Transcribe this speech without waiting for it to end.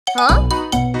Huh?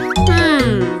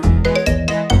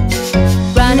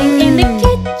 Running in the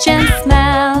kitchen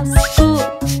smells food.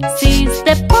 Sees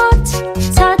the pot,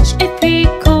 touch if he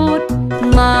could.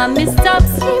 Mommy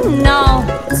stops him, no,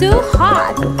 too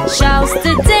hot. Shouts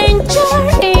the danger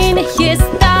in his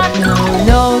thought. No,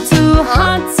 no, too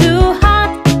hot, too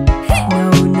hot.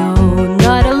 No, no,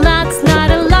 not a lot, not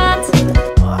a lot.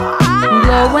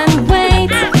 Blow and wait,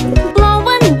 blow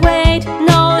and wait.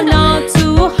 No, no,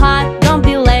 too hot, don't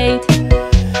be late.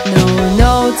 No,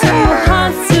 no, too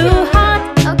hot, too hot.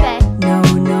 Okay. No,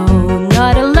 no,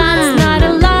 not a lot, not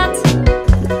a lot.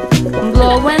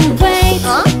 Blow and wait,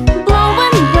 Huh? blow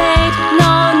and wait.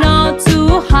 No, no,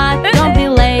 too hot, don't be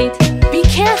late. Be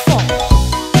careful.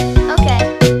 Okay.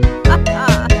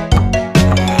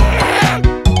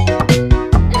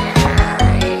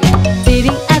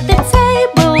 Sitting at the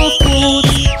table,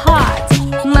 food's hot.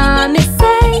 Mommy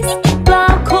says, blow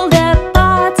cool the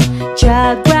pot.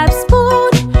 Jack grabs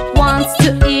spoon, wants to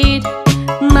eat.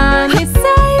 Mommy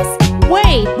says,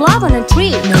 wait, blow on a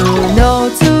tree. No, no,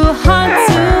 too hot,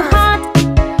 too hot.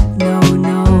 No,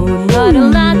 no, not a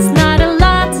lot, not a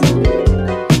lot.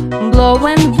 Blow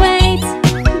and wait,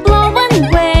 blow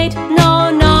and wait. No,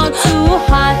 no, too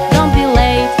hot, don't be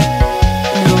late.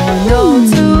 No, no,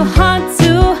 too hot,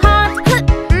 too hot.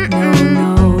 No,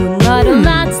 no, not a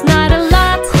lot, not a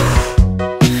lot.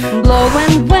 Blow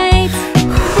and wait,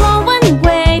 blow and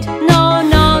wait. No,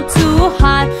 no, too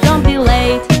hot, don't be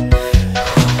late.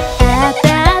 At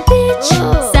the beach,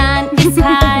 sun is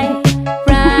high.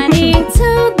 Running to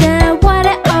the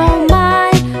water, oh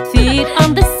my. Feet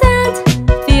on the sand,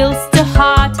 feels too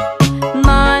hot.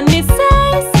 Mommy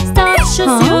says, stop,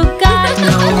 shoes you got.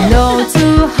 No, no,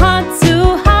 too hot, too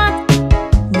hot.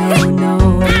 No, no,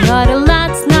 not a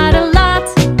lot, not a lot.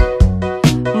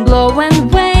 Blow and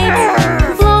wait,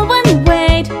 blow and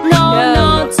wait. No, no,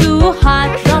 too hot,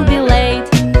 don't be late.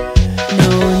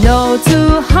 No, no,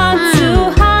 too hot, too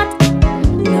hot.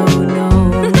 No, no,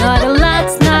 not a lot,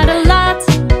 not a lot.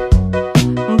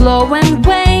 Blow and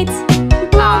wait,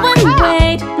 blow and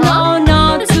wait. No,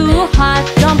 no, too hot,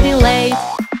 don't be late.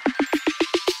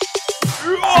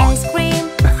 Ice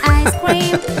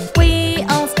cream, we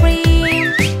all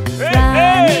scream.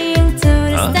 Running to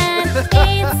the stand,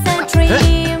 it's a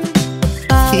dream.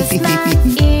 Postman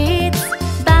eats,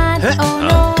 but oh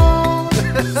no,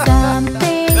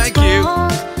 something's Thank you.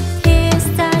 wrong. He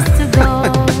starts to go.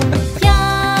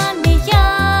 Yummy,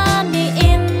 yummy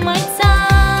in my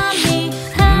tummy.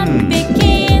 Happy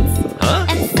kids Huh?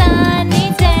 and sunny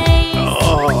days.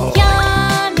 Oh.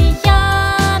 Yummy,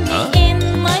 yummy in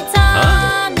my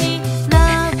tummy.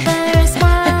 Lover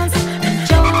smiles,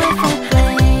 joyful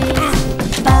plays.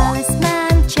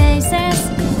 Policeman chases,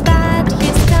 but he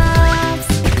stops.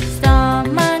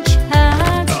 Stomach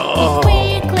hurts, Oh.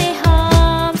 he quickly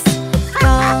hops.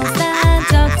 Calls the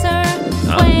doctor,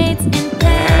 waits in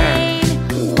pain.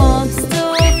 Hopes to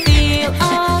feel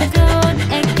all good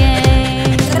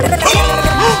again.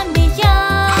 Yummy,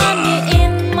 yummy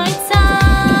in my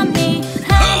tummy.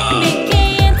 Happy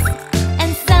kids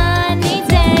and sunny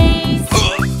days.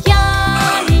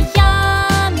 Yummy,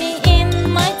 yummy in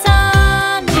my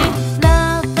tummy.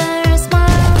 Lover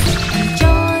smiles,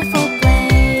 joyful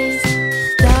plays.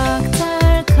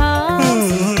 Doctor calls,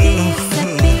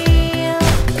 disappear.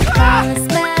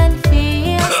 Policeman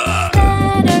feels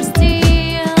better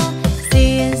still.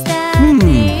 Sees that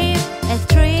thief, a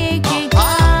tricky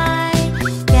guy.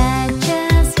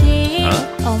 Catches him,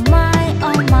 oh my,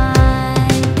 oh my.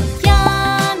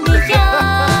 Yummy,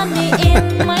 yummy in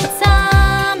my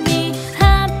tummy.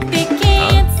 Happy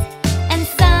kids and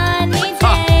sunny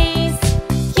days.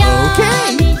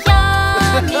 Yummy,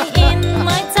 yummy in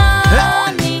my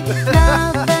tummy.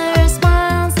 Lover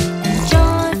smiles and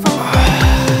joyful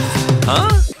plays. Huh?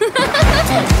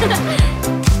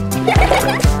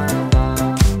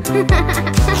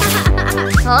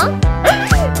 Huh?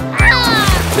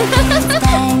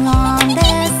 Staying on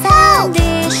the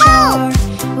sandy shore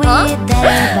with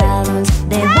their balloons,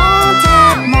 they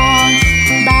wanted more,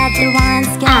 but the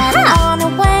ones got on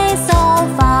away so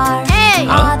far. Hey!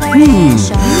 Other than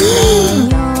shore, they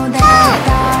knew their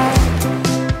dark.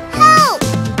 Help!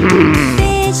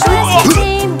 Beach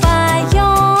rescue by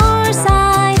your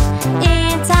side.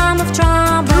 In time of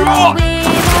trouble, we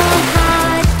don't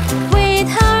hide. With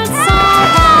hearts so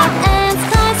hot and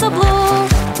skies so blue.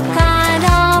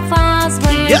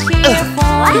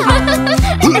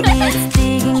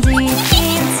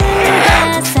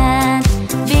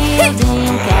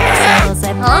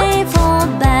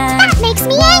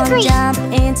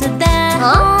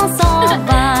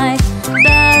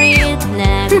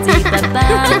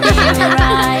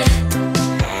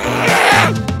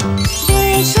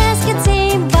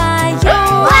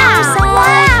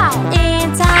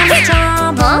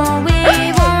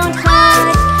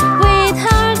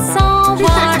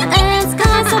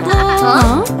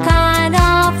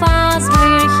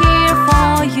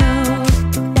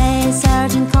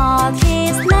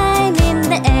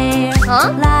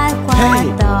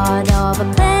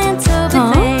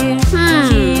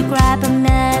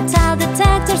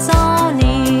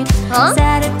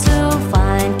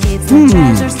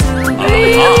 treasures to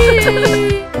be.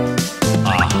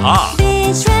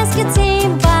 Beach rescue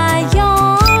team by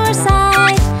your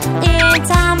side. In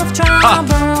time of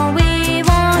trouble, we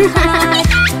won't hide.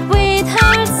 With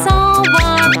hearts so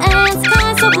warm and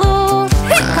skies so blue,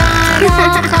 kind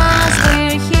of us,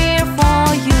 we're here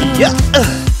for you.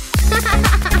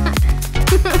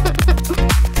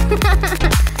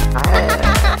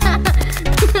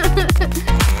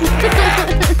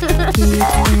 Kids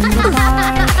in the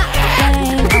park,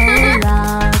 playing all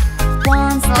around.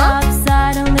 One stop,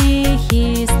 suddenly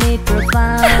his need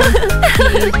profound.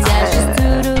 He dashes to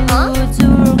the wood,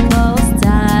 door close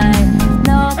tight.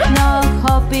 Knock, knock,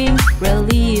 hoping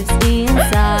relief's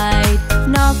inside.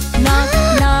 Knock, knock,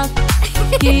 knock,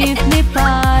 give me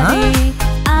party.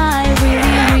 I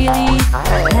really, really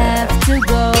have to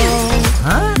go.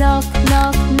 Knock,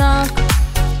 knock, knock,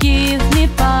 give me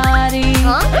party.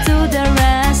 To the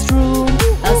restroom,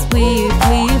 as we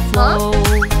flow.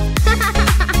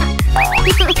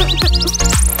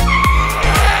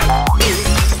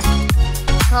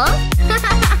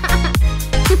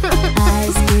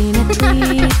 Ice cream a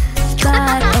treat,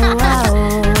 but oh wow.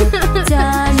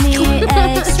 Johnny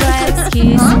extracts,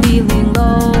 he's feeling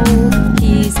low.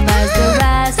 He spies the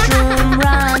restroom,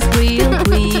 runs real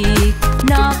quick.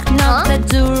 Knock, knock, the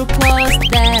door closed,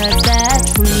 there's that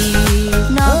tree.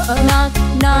 Knock, knock,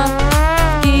 knock,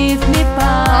 give me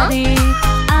party.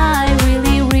 I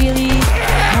really, really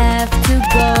have to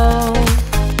go.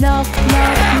 Knock,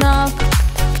 knock, knock,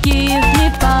 give me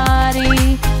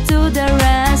party. To the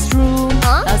restroom,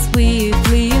 as we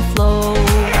flow.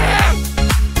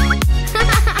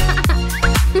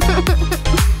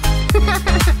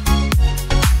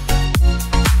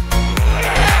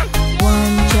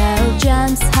 One child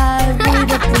jumps high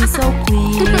with a plea so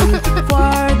clear.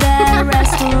 For the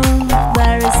restroom,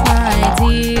 where is my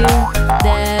dear?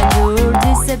 The door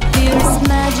disappears,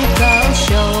 magical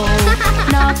show.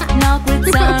 Knock, knock,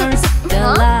 returns, the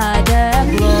light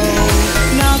aglow.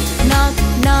 Knock, knock,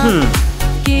 knock,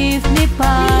 give me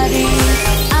party.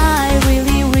 I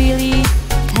really, really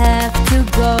have to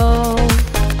go.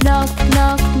 Knock,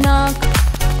 knock, knock,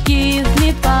 give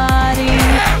me party.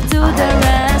 To the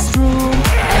restroom,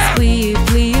 as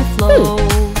we flow.